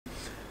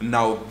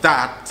Now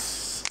that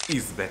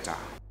is better.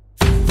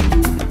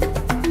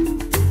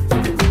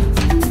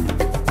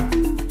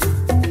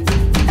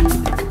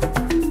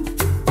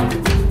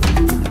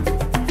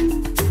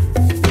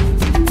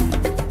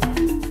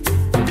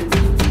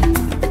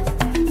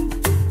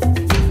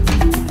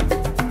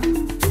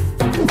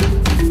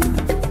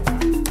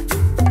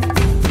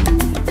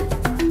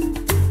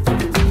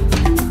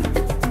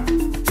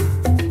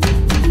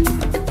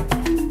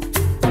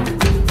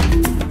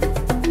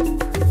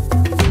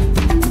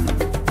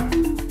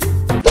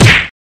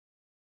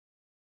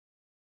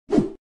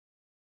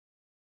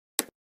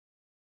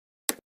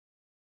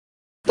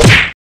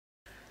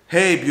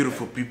 Hey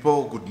beautiful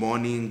people, good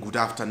morning, good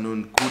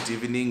afternoon, good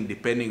evening,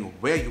 depending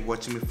where you're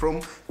watching me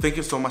from. Thank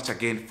you so much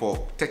again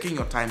for taking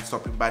your time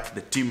stopping by to the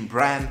Team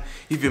Brian.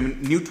 If you're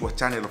new to our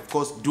channel, of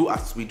course, do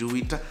as we do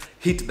it.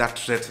 Hit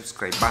that red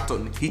subscribe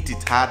button, hit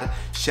it hard,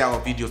 share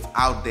our videos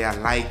out there.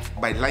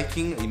 By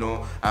liking,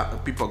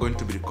 people are going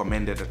to be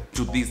recommended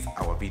to this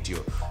our video.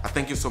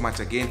 Thank you so much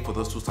again for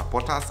those who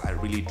support us. I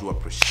really do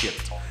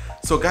appreciate.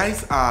 So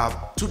guys,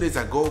 2 days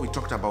ago we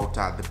talked about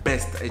the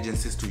best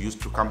agencies to use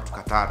to come to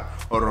Qatar,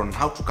 or on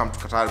how to come to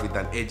Qatar with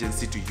an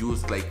agency to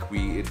use. Like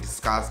we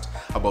discussed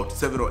about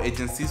several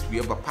agencies. We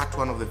have a part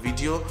 1 of the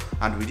video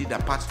and we did a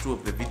part 2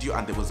 of the video,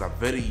 and there was a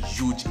very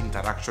huge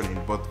interaction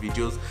in both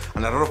videos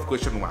and a lot of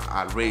questions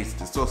were raised.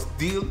 So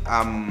still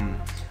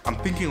I'm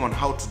thinking on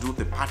how to do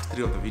the part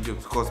 3 of the video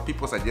because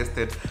people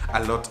suggested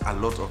a lot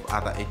of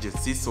other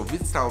agencies. So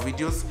visit our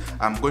videos.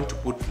 I'm going to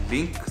put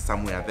link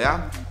somewhere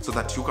there so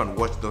that you can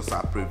watch those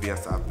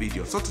previous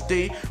videos. So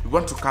today we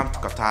want to come to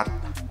Qatar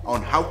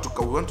on how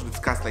to we want to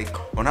discuss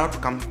on how to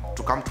come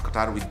to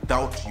Qatar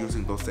without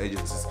using those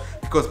agencies,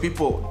 because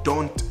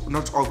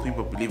not all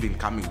people believe in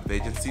coming with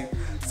agencies.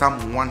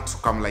 Some want to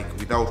come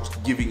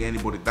without giving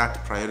anybody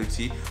that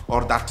priority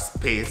or that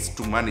space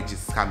to manage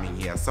is coming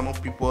here. Some of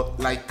people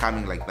like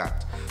coming like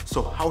that.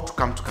 So how to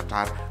come to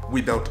Qatar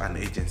without an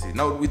agency?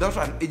 Now, without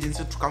an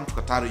agency to come to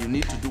Qatar, you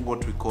need to do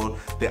what we call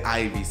the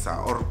I visa,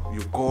 or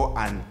you go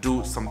and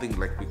do something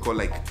we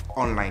call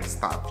online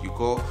stuff. You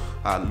go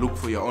look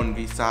for your own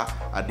visa,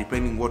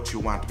 depending what you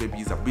want. Maybe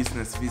it's a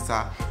business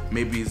visa,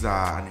 maybe it's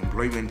an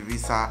employment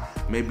visa,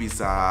 maybe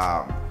it's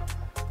a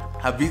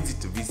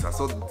visit visa.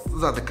 So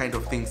those are the kind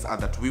of things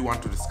that we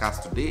want to discuss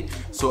today.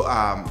 So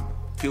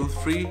feel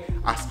free,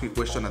 ask me a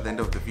question at the end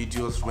of the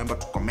videos. Remember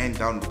to comment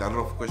down with a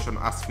lot of questions.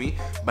 Ask me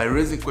by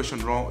raising question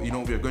wrong.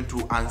 We are going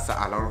to answer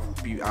a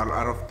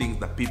lot of things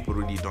that people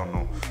really don't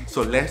know.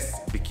 So let's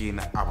begin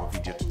our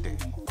video today.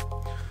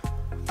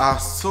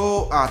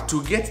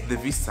 To get the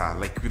visa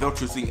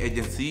without using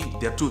agency,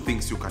 there are 2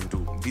 things you can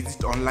do.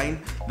 Visit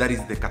online, that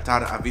is the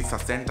Qatar Visa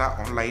Center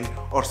online,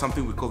 or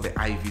something we call the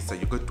I visa.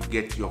 You're going to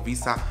get your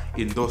visa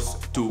in those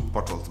 2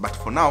 portals, but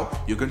for now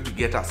you're going to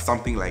get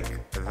something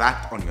like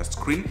that on your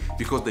screen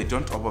because they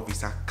don't offer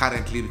visa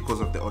currently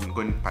because of the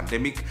ongoing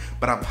pandemic.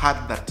 But I've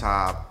heard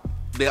that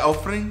they're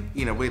offering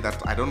in a way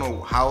that I don't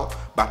know how,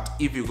 but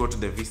if you go to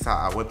the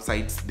visa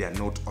websites, they are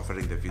not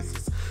offering the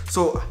visas.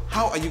 So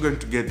how are you going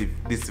to get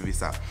this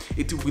visa?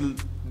 It will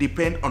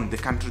depend on the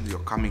country you're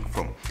coming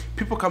from.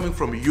 People coming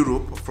from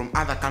Europe, from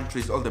other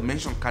countries, all the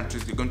mentioned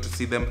countries, you're going to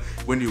see them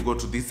when you go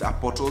to these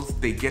portals.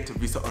 They get a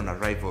visa on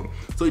arrival.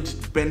 So it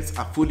depends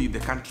fully the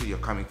country you're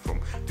coming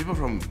from. People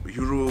from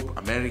Europe,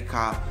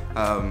 America,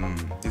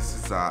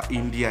 this is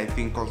India, I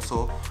think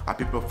also.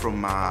 People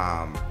from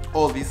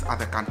all these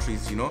other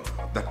countries,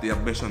 that they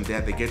have mentioned there,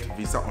 they get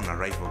visa on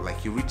arrival.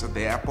 You reach at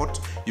the airport,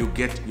 you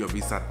get your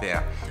visa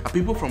there.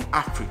 People from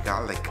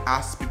Africa, like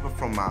us, people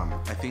from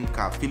I think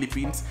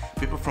Philippines,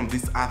 people from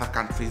these other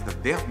countries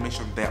that they have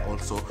mentioned there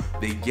also,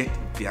 they get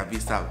their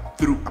visa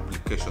through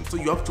application. So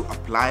you have to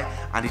apply,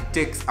 and it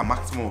takes a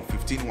maximum of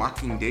 15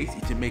 working days.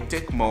 It may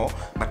take more,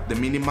 but the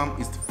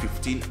minimum is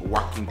 15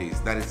 working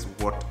days. That is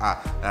what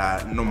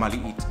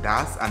normally it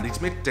does, and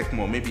it may take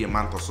more, maybe a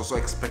month or so. So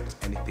expect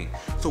anything.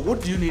 So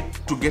what do you need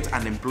to get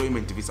an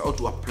employment visa, or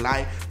to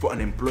apply for an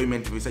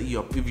employment visa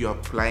if you're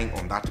applying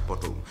on that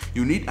portal?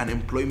 You need an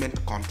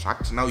employment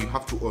contract. Now you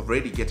have to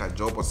already get a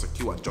job or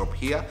secure a job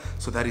here.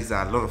 So that is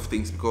a lot of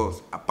things,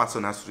 because a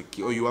person has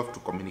to, or you have to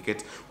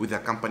communicate with a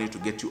company to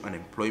get you an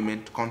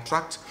employment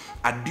contract,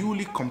 a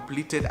duly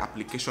completed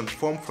application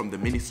form from the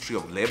Ministry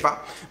of Labor.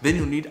 Then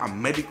you need a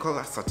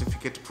medical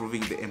certificate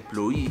proving the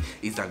employee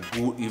is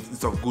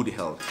of good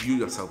health. You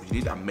yourself, you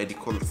need a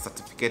medical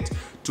certificate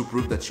to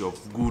prove that you're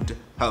of good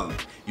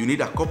health. You need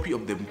a copy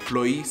of the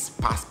employee's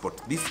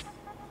passport.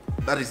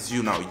 That is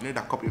you now. You need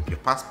a copy of your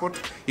passport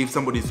if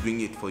somebody is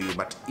doing it for you,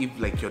 but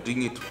if you're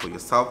doing it for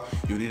yourself,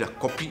 you need a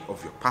copy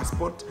of your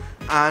passport,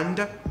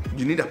 and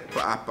you need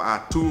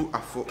two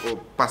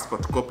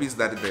passport copies,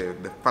 that is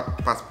the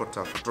passport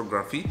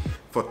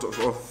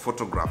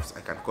photographs,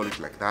 I can call it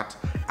like that,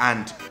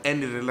 and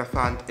any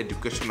relevant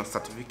educational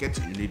certificate,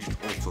 you need it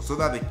also. So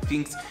that are the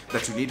things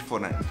that you need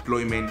for an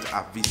employment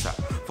visa.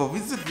 For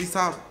visit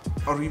visa,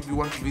 or if you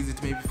want to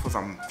visit maybe for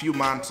some few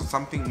months or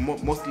something,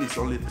 mostly it's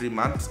only 3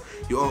 months,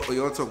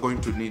 you're also going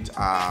to need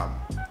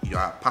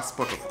your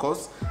passport, of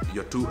course,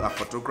 your two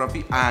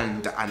photography,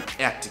 and an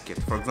air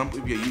ticket. For example,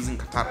 if you're using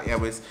Qatar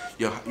Airways,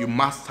 you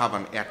must have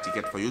an air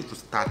ticket for you to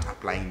start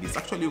applying this.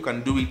 Actually, you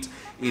can do it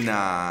in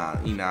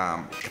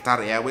Qatar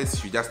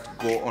Airways. You just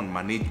go on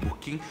manage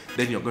booking,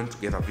 then you're going to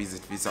get a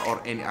visit visa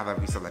or any other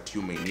visa that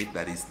you may need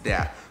that is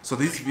there. So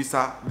this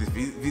visa, the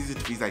visit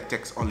visa, it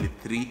takes only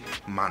 3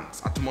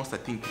 months at most. I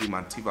think 3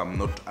 months if I'm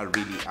not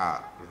really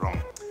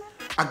wrong.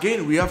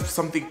 Again, we have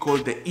something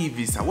called the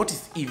e-visa. What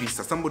is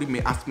e-visa? Somebody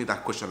may ask me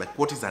that question, like,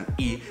 what is an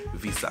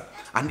e-visa?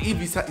 An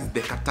e-visa is the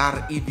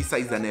Qatar e-visa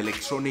is an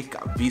electronic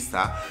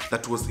visa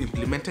that was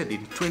implemented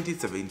in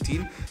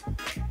 2017.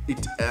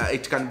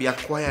 It can be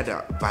acquired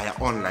via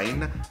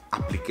online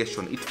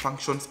application. It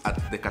functions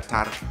at the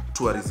Qatar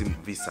tourism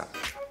visa.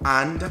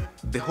 And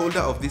the holder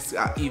of this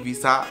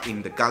e-visa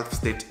in the Gulf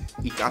state,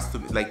 it has to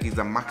like is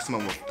a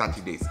maximum of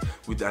 30 days.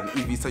 With an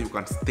e-visa, you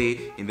can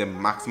stay in the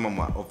maximum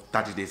of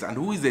 30 days. And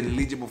who is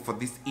eligible for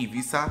this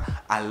e-visa?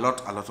 A lot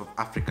of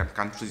African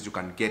countries. You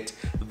can get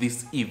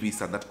this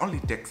e-visa that only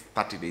takes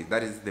 30 days.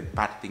 That is the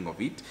bad thing of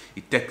it.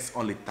 It takes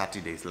only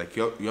 30 days. Like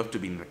you have to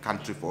be in the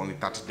country for only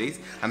 30 days.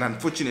 And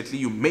unfortunately,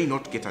 you may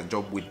not get a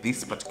job with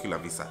this particular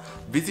visa.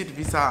 Visit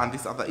visa and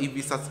these other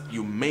e-visas,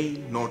 you may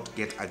not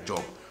get a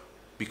job,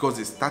 because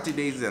it's 30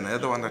 days and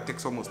another one that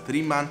takes almost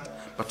 3 months,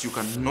 but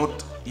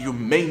you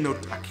may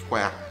not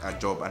acquire a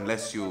job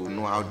unless you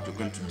know how you're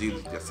going to deal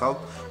with yourself.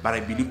 But I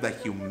believe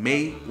that you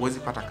may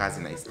pata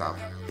kazi na stuff.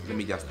 Let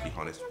me just be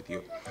honest with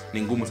you.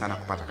 Ni ngumu sana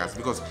kupata kazi,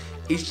 because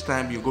each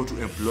time you go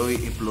to employ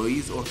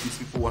employees, or these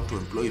people want to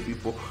employ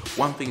people,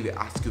 one thing they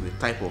ask you the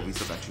type of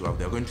visa that you have.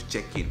 They're going to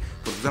check in.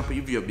 For example,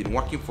 if you have been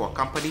working for a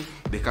company,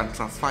 they can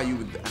transfer you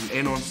with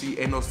an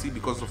NOC,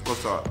 because of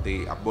course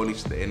they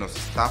abolished the NOC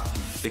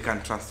stuff. They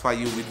can transfer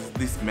you with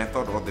this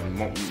method or the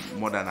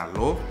modern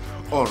law,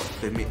 or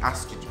they may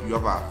ask you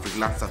have a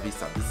freelancer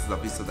visa. This is a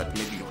visa that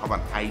maybe you have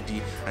an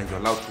ID and you're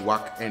allowed to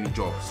work any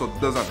job. So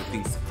those are the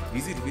things.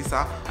 Visit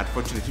visa,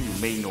 unfortunately,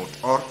 you may not.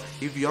 Or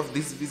if you have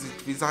this visit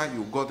visa,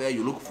 you go there,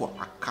 you look for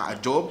a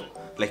job,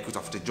 like you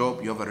have the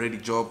job, you have a ready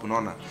job,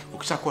 unaona.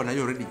 Ukishakuwa na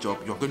hiyo ready job,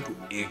 you're going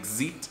to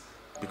exit,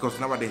 because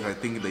nowadays I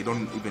think they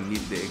don't even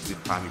need the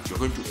exit permit. You're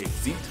going to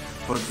exit.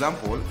 For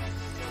example,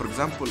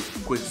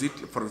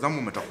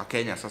 umetoka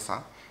Kenya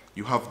sasa,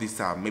 you have this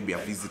maybe a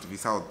visit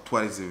visa or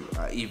tourism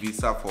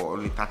e-visa for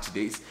only 30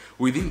 days.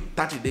 Within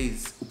 30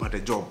 days, upate a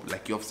job,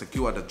 like you have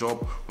secured a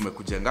job,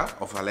 umekujenga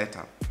offer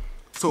letter.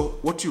 So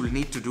what you'll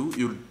need to do,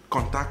 you'll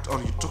contact or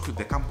you talk with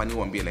the company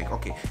and be like,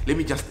 okay, let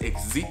me just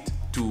exit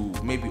to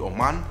maybe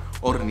Oman,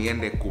 or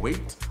niende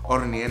Kuwait, or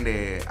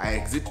niende I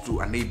exit to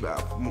a neighbor.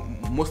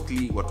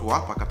 Mostly watu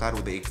hapa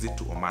Qatar, they exit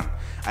to Oman.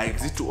 I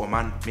exit to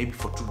Oman maybe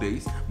for 2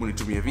 days,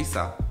 munitumie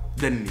visa,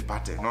 then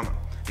nipate, no.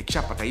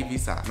 Ikishapata hii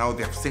visa, now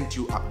they have sent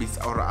you a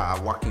visa or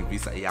a working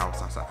visa yao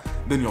sasa.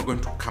 Then you're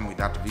going to come with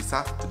that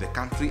visa to the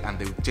country, and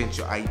they will change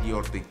your ID,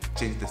 or they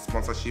change the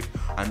sponsorship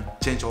and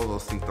change all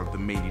those things that they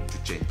may need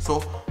to change.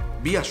 So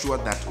be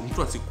assured that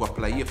mtu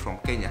asikuapply from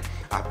Kenya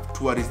a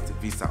tourist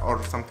visa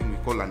or something we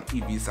call an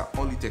e-visa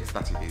only takes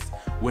 30 days.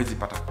 Huwezi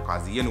pata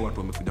kazi. Yani watu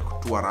wamekuja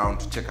tour around,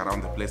 to check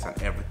around the place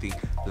and everything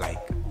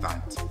like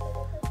that.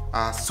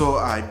 So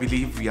I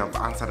believe we have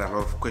answered a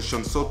lot of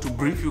questions. So to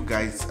brief you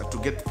guys, to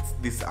get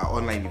this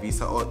online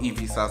visa or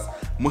e-visas,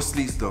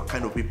 mostly it's the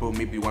kind of people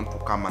maybe want to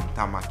come and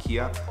tarmac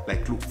here,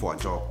 like look for a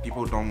job.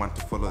 People don't want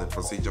to follow the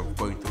procedure of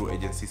going through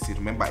agencies.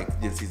 Remember,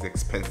 agencies is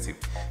expensive.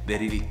 They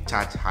really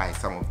charge high.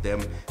 Some of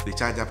them, they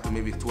charge up to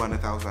maybe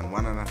 200,000,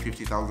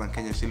 150,000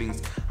 Kenya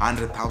shillings,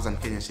 100,000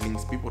 Kenya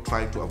shillings. People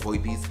try to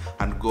avoid this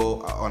and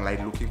go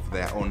online looking for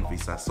their own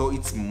visa. So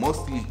it's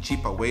mostly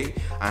cheaper way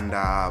and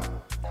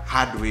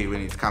hard way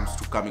when it comes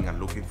to coming and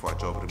looking for a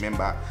job.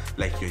 Remember,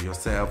 like you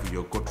yourself,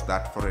 you go to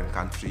that foreign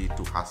country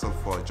to hustle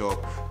for a job,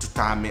 to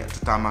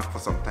tarmac for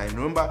some time.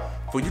 Remember,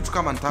 for you to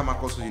come and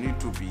tarmac also, you need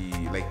to be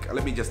like,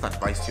 let me just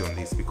advise you on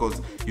this,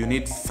 because you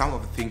need some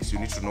of the things you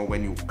need to know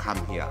when you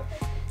come here.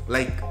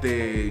 Like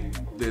the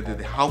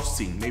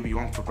housing, maybe you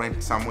want to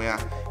rent somewhere,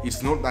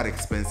 it's not that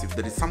expensive.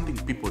 There is something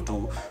people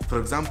do. For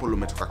example,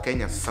 umetoka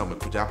Kenya sasa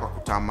umekuja hapa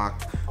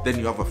kutarmac, then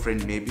you have a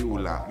friend maybe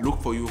will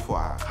look for you for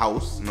a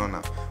house. No,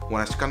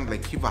 wanashikana,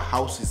 like if a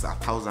house is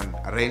 1,000,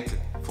 rent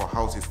for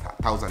house is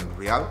 1,000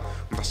 real,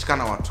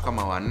 mtashikana watu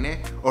kama 4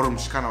 or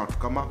mshikana watu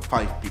kama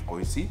 5 people,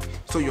 you see.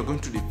 So you're going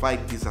to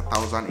divide this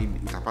 1,000 in,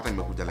 utapata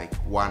imekuja like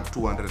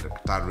 200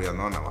 Qatar real,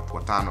 no, na watu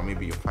watano,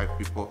 maybe you're 5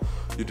 people,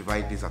 you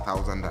divide this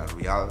 1,000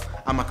 real.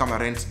 Ama kama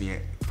rent ni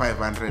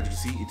 500, you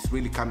see, it's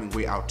really coming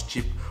way out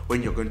cheap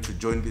when you're going to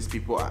join these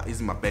people.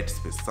 Is my bed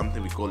space,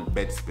 something we call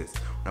bed space.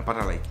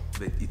 Unapata like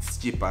it's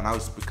cheaper now.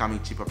 It's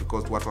becoming cheaper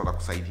because watu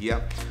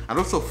wanakusaidia, and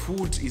also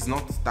food is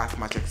not that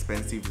much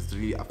expensive. It's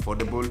really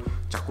affordable.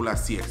 Chakula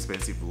si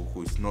expensive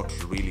huku. It's not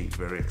really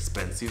very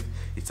expensive.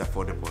 It's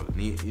affordable.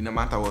 No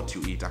matter what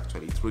you eat,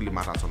 actually, it really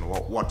matters on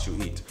what you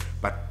eat.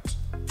 But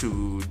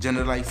to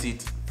generalize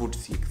it, food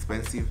is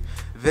expensive.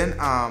 Then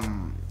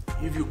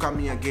if you come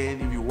here again,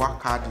 if you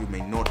work hard, you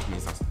may not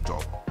miss a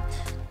job.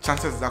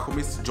 Chances that you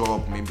miss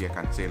job, maybe I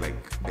can say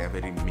like they are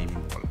very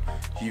minimal.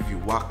 give you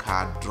work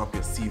hard, drop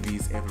your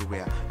CVs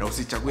everywhere. Na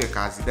usichague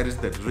kazi. That is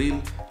the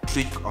real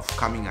trick of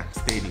coming and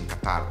staying in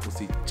Qatar.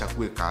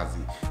 Usichague kazi.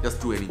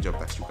 Just do any job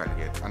that you can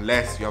get,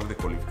 unless you have the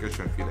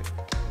qualification. Feel like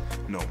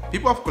no.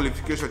 People have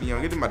qualification here.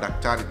 Wengine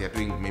madaktari, they are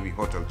doing maybe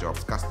hotel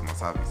jobs, customer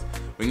service.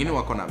 Wengine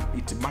wako na,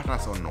 it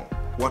matters or no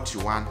what you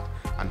want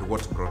and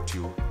what brought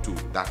you to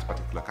that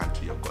particular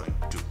country you're going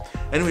to.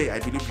 Anyway, I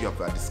believe you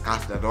have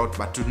discussed a lot,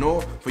 but to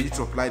know, for you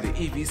to apply the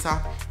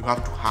e-visa, you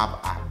have to have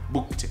a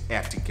booked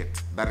air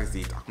ticket. That is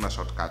it. Hakuna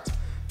shortcut.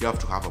 You have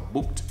to have a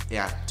booked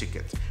air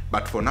ticket.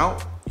 But for now,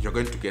 you're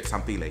going to get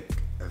something like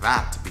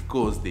that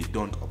because they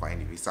don't offer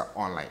any visa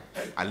online,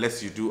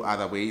 unless you do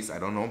other ways. I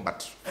don't know,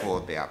 but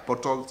for their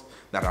portals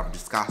that I've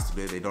discussed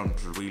today, they don't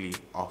really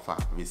offer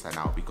visa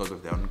now because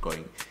of the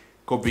ongoing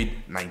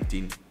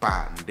COVID-19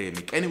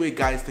 pandemic. Anyway,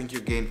 guys, thank you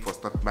again for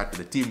stopping by to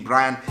the Team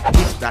Brian.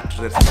 Hit that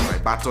red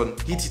subscribe button,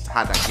 hit it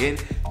hard again,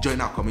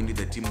 join our community,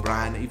 the Team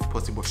Brian. If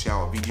possible, share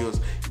our videos,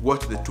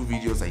 watch the 2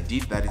 videos I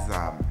did, that is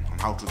on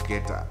how to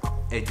get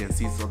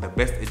agencies, or the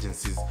best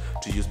agencies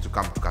to use to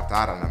come to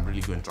Qatar, and I'm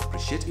really going to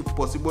appreciate. If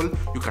possible,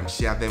 you can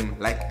share them,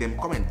 like them,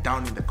 comment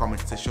down in the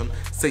comment section,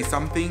 say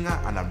something,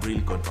 and I'm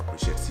really going to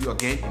appreciate. See you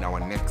again in our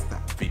next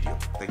video.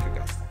 Thank you,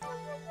 guys.